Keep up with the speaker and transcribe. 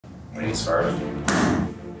Ladies first.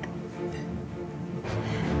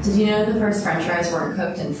 Did you know the first French fries weren't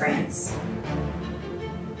cooked in France?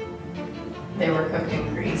 They were cooked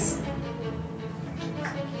in Greece.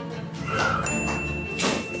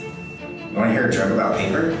 You want to hear a joke about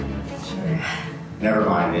paper? Sure. Never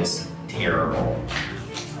mind, it's terrible.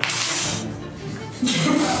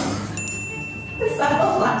 Is that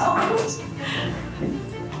allowed?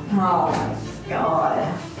 Oh my god.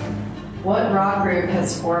 What rock group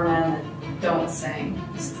has 4 men that don't sing?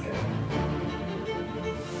 This is good.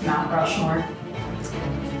 Mount Rushmore.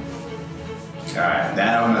 Alright,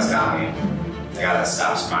 that almost got me. I gotta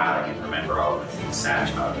stop smiling and remember all the things sad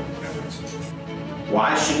about it.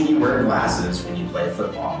 Why shouldn't you wear glasses when you play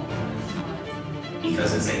football?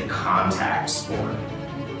 Because it's a contact sport.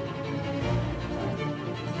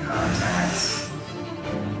 Contacts.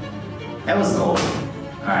 That was gold.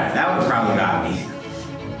 Alright, that one probably got me.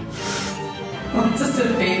 What does a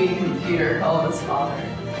baby computer call his father?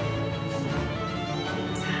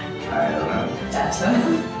 I don't know. Data.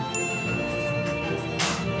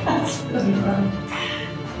 That's really fun.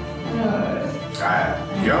 Alright,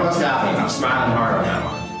 you almost got me. I'm smiling hard on that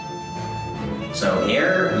one. So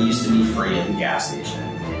air used to be free at the gas station,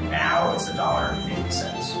 and now it's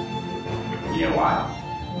 $1.50. You know why?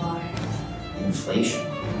 Why? Inflation.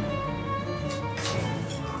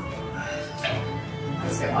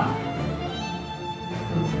 That's a good one.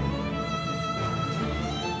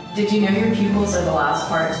 Did you know your pupils are the last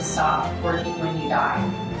part to stop working when you die?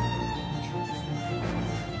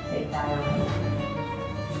 They die away.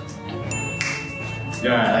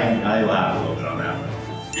 Yeah, I laughed a little bit on that one.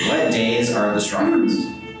 What days are the strongest?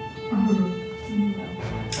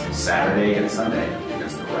 Saturday and Sunday,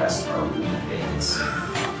 because the rest are weekdays.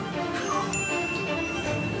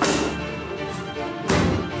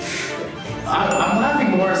 I'm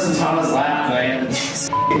laughing more at Sontanna's laugh than I am at these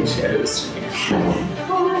jokes.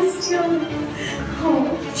 Oh, it's still. Oh,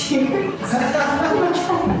 dear.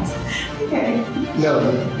 Okay. No.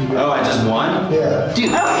 Oh, I just won? Yeah.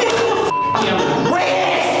 Dude,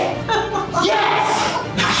 wait! Yes!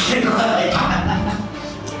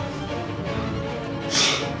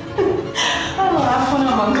 I laugh when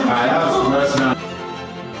I'm uncomfortable. Alright, that was the most amount